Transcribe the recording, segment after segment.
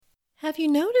Have you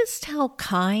noticed how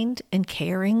kind and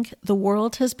caring the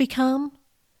world has become?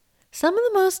 Some of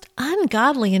the most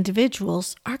ungodly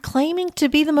individuals are claiming to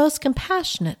be the most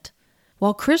compassionate,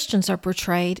 while Christians are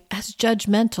portrayed as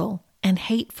judgmental and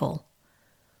hateful.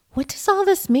 What does all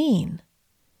this mean?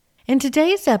 In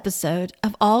today's episode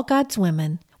of All God's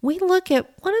Women, we look at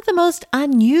one of the most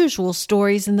unusual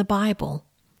stories in the Bible.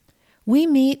 We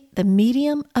meet the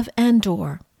Medium of En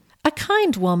Dor, a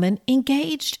kind woman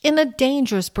engaged in a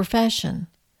dangerous profession.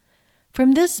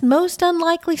 From this most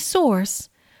unlikely source,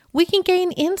 we can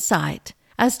gain insight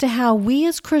as to how we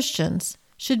as Christians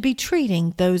should be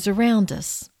treating those around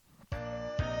us.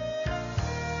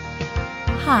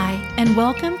 Hi, and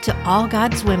welcome to All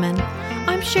God's Women.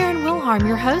 I'm Sharon Wilharm,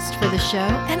 your host for the show,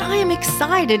 and I am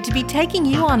excited to be taking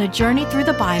you on a journey through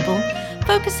the Bible,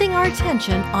 focusing our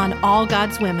attention on all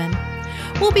God's women.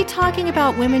 We'll be talking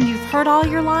about women you've heard all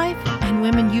your life and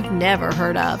women you've never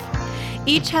heard of.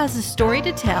 Each has a story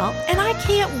to tell, and I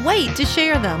can't wait to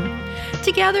share them.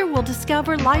 Together, we'll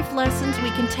discover life lessons we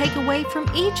can take away from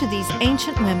each of these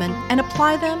ancient women and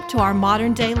apply them to our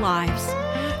modern-day lives.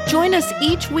 Join us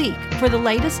each week for the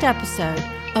latest episode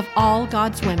of All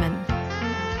God's Women.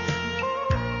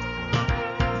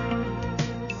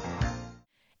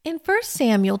 In 1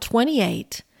 Samuel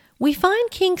 28, we find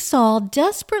King Saul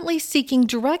desperately seeking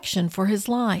direction for his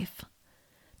life.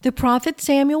 The prophet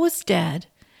Samuel was dead,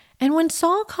 and when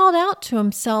Saul called out to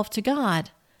himself to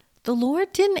God, the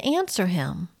Lord didn't answer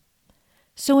him.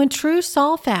 So in true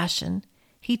Saul fashion,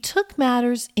 he took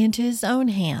matters into his own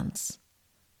hands.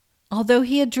 Although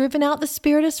he had driven out the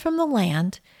spirits from the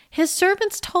land, his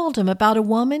servants told him about a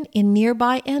woman in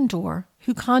nearby Endor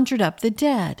who conjured up the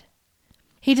dead.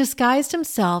 He disguised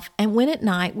himself and went at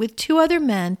night with 2 other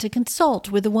men to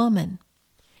consult with the woman.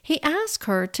 He asked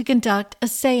her to conduct a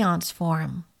seance for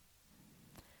him.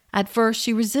 At first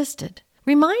she resisted,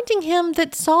 reminding him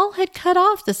that Saul had cut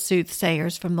off the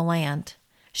soothsayers from the land.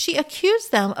 She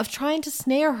accused them of trying to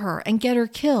snare her and get her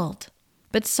killed,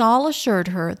 but Saul assured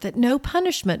her that no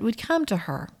punishment would come to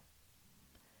her.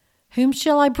 "Whom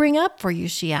shall I bring up for you?"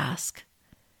 she asked.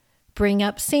 "Bring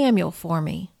up Samuel for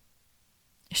me."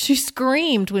 She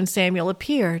screamed when Samuel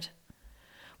appeared.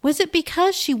 Was it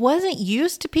because she wasn't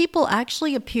used to people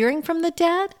actually appearing from the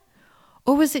dead?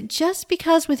 Or was it just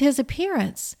because with his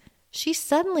appearance, she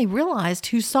suddenly realized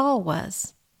who Saul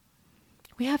was?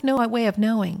 We have no way of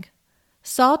knowing.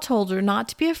 Saul told her not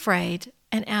to be afraid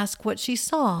and asked what she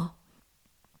saw.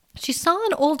 She saw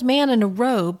an old man in a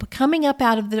robe coming up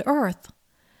out of the earth.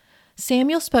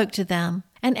 Samuel spoke to them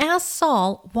and asked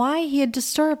Saul why he had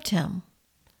disturbed him.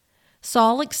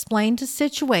 Saul explained the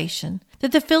situation,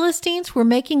 that the Philistines were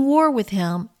making war with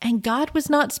him and God was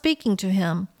not speaking to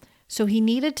him, so he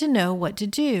needed to know what to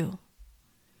do.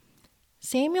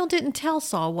 Samuel didn't tell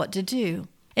Saul what to do.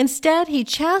 Instead, he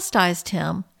chastised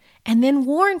him and then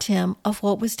warned him of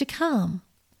what was to come.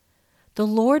 The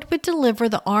Lord would deliver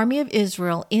the army of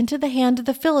Israel into the hand of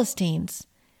the Philistines,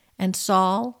 and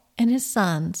Saul and his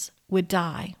sons would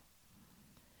die.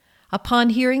 Upon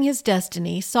hearing his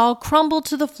destiny, Saul crumbled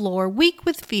to the floor, weak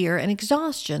with fear and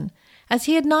exhaustion, as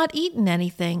he had not eaten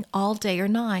anything all day or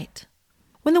night.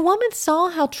 When the woman saw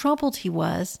how troubled he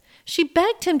was, she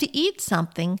begged him to eat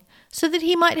something so that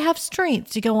he might have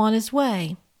strength to go on his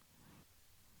way.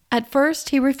 At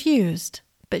first he refused,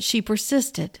 but she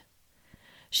persisted.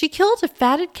 She killed a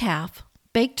fatted calf,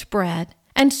 baked bread,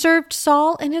 and served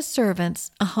Saul and his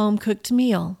servants a home-cooked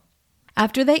meal.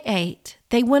 After they ate,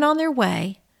 they went on their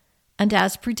way, and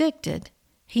as predicted,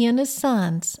 he and his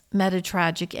sons met a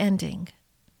tragic ending.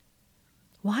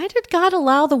 Why did God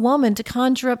allow the woman to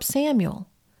conjure up Samuel?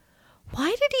 Why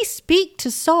did he speak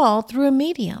to Saul through a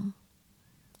medium?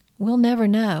 We'll never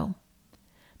know.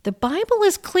 The Bible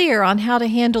is clear on how to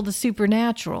handle the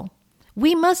supernatural.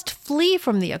 We must flee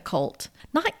from the occult,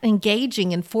 not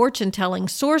engaging in fortune-telling,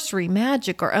 sorcery,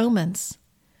 magic, or omens.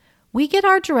 We get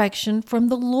our direction from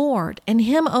the Lord and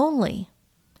Him only.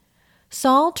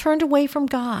 Saul turned away from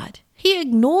God. He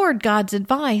ignored God's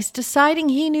advice, deciding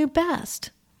he knew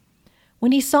best.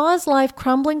 When he saw his life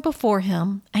crumbling before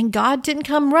him, and God didn't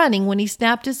come running when he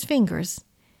snapped his fingers,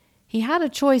 he had a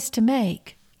choice to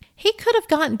make. He could have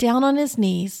gotten down on his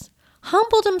knees,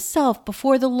 humbled himself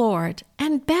before the Lord,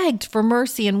 and begged for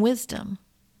mercy and wisdom.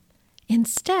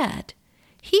 Instead,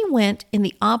 he went in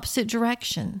the opposite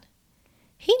direction.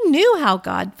 He knew how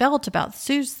God felt about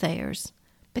soothsayers,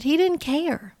 but he didn't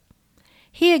care.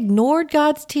 He ignored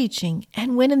God's teaching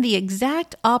and went in the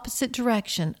exact opposite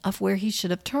direction of where he should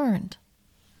have turned.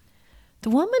 The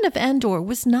woman of Endor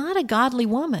was not a godly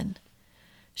woman.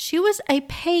 She was a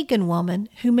pagan woman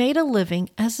who made a living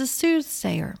as a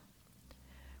soothsayer.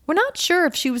 We're not sure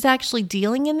if she was actually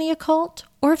dealing in the occult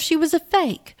or if she was a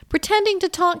fake, pretending to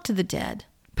talk to the dead,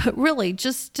 but really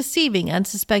just deceiving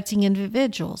unsuspecting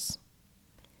individuals.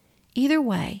 Either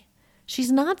way,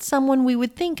 she's not someone we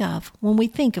would think of when we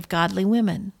think of godly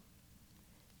women.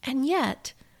 And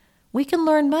yet, we can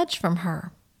learn much from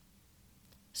her.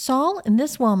 Saul and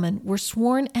this woman were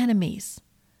sworn enemies.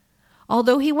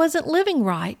 Although he wasn't living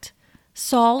right,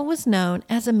 Saul was known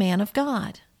as a man of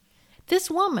God.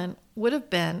 This woman would have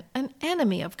been an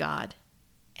enemy of God.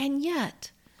 And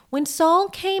yet, when Saul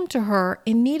came to her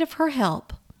in need of her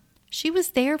help, she was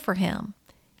there for him,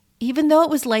 even though it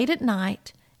was late at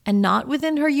night and not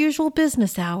within her usual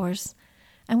business hours,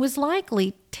 and was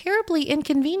likely terribly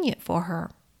inconvenient for her.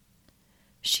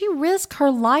 She risked her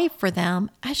life for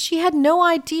them as she had no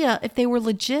idea if they were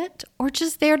legit or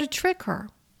just there to trick her.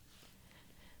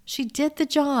 She did the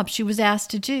job she was asked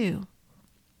to do.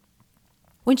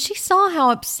 When she saw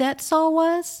how upset Saul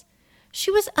was,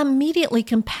 she was immediately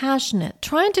compassionate,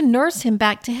 trying to nurse him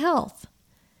back to health.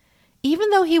 Even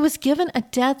though he was given a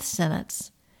death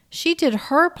sentence, she did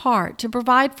her part to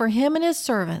provide for him and his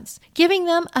servants, giving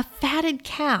them a fatted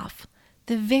calf,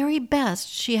 the very best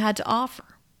she had to offer.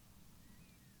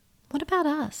 What about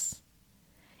us?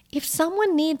 If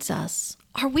someone needs us,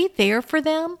 are we there for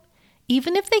them,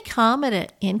 even if they come at an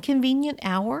inconvenient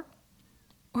hour?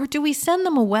 Or do we send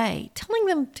them away, telling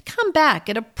them to come back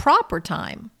at a proper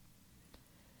time?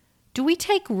 Do we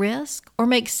take risk or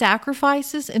make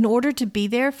sacrifices in order to be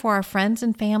there for our friends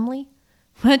and family,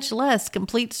 much less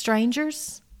complete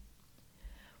strangers?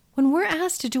 When we're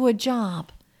asked to do a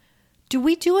job, do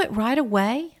we do it right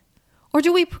away? Or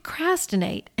do we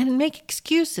procrastinate and make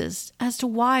excuses as to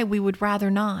why we would rather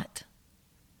not?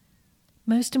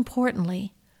 Most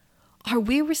importantly, are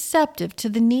we receptive to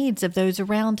the needs of those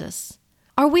around us?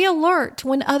 Are we alert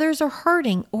when others are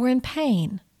hurting or in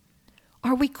pain?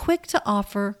 Are we quick to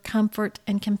offer comfort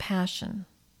and compassion?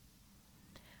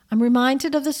 I'm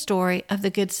reminded of the story of the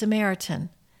Good Samaritan.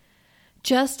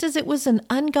 Just as it was an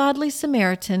ungodly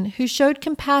Samaritan who showed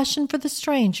compassion for the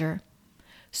stranger,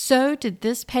 so did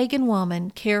this pagan woman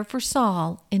care for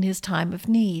Saul in his time of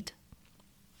need.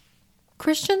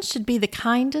 Christians should be the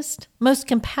kindest, most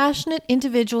compassionate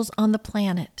individuals on the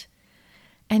planet.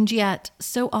 And yet,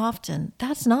 so often,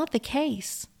 that's not the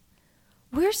case.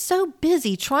 We're so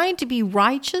busy trying to be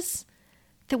righteous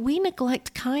that we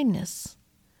neglect kindness.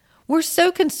 We're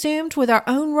so consumed with our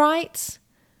own rights,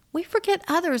 we forget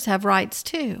others have rights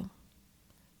too.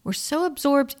 We're so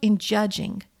absorbed in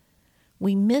judging,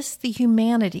 we miss the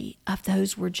humanity of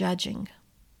those we're judging.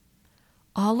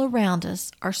 All around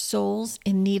us are souls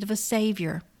in need of a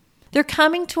Savior. They're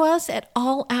coming to us at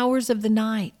all hours of the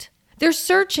night. They're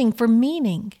searching for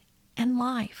meaning and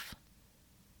life.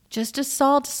 Just as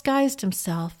Saul disguised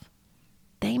himself,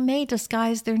 they may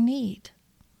disguise their need.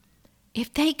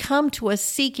 If they come to us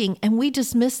seeking and we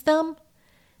dismiss them,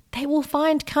 they will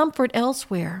find comfort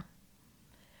elsewhere.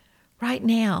 Right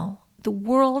now, the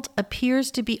world appears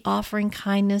to be offering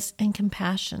kindness and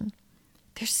compassion.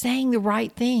 They're saying the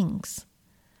right things.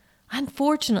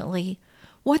 Unfortunately,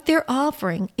 what they're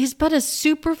offering is but a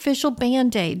superficial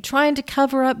Band-Aid trying to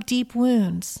cover up deep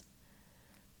wounds.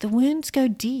 The wounds go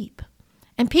deep,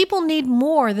 and people need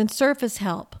more than surface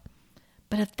help.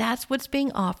 But if that's what's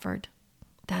being offered,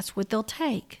 that's what they'll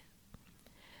take.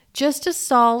 Just as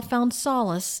Saul found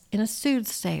solace in a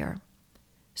soothsayer,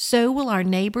 so will our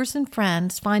neighbors and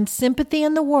friends find sympathy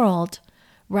in the world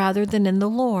rather than in the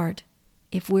Lord,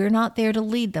 if we're not there to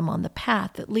lead them on the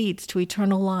path that leads to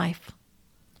eternal life.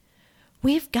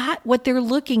 We've got what they're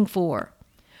looking for.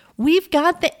 We've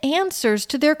got the answers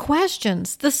to their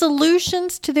questions, the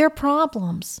solutions to their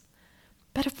problems.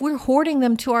 But if we're hoarding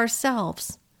them to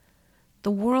ourselves,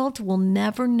 the world will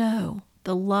never know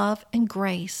the love and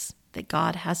grace that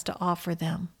God has to offer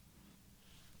them.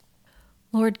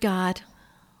 Lord God,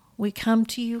 we come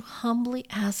to you humbly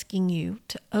asking you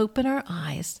to open our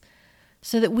eyes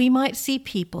so that we might see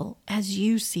people as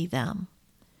you see them.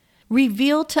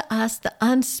 Reveal to us the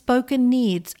unspoken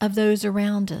needs of those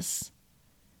around us.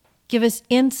 Give us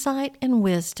insight and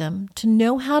wisdom to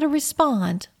know how to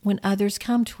respond when others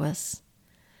come to us.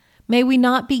 May we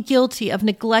not be guilty of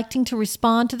neglecting to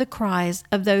respond to the cries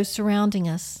of those surrounding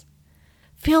us.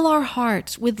 Fill our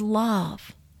hearts with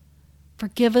love.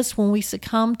 Forgive us when we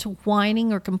succumb to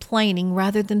whining or complaining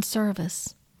rather than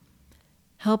service.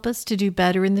 Help us to do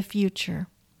better in the future.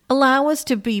 Allow us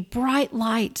to be bright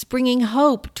lights, bringing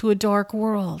hope to a dark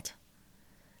world.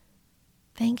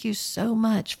 Thank you so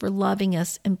much for loving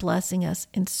us and blessing us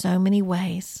in so many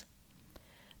ways.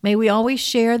 May we always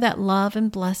share that love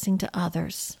and blessing to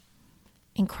others.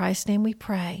 In Christ's name we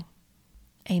pray.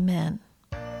 Amen.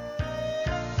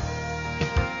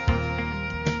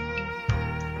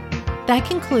 That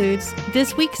concludes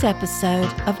this week's episode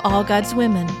of All God's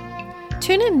Women.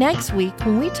 Tune in next week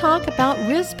when we talk about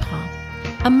Rizpah,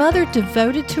 a mother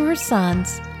devoted to her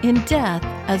sons in death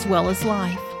as well as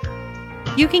life.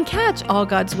 You can catch All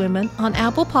God's Women on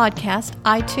Apple Podcasts,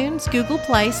 iTunes, Google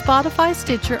Play, Spotify,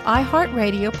 Stitcher,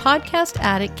 iHeartRadio, Podcast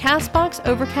Addict, CastBox,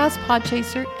 Overcast,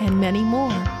 Podchaser, and many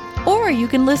more. Or you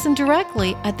can listen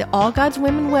directly at the All God's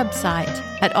Women website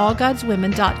at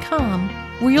allgodswomen.com,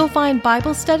 where you'll find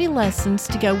Bible study lessons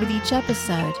to go with each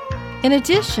episode. In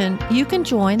addition, you can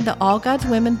join the All God's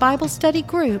Women Bible Study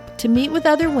group to meet with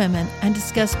other women and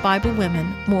discuss Bible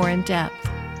women more in depth.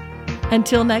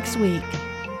 Until next week,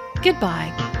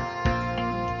 goodbye.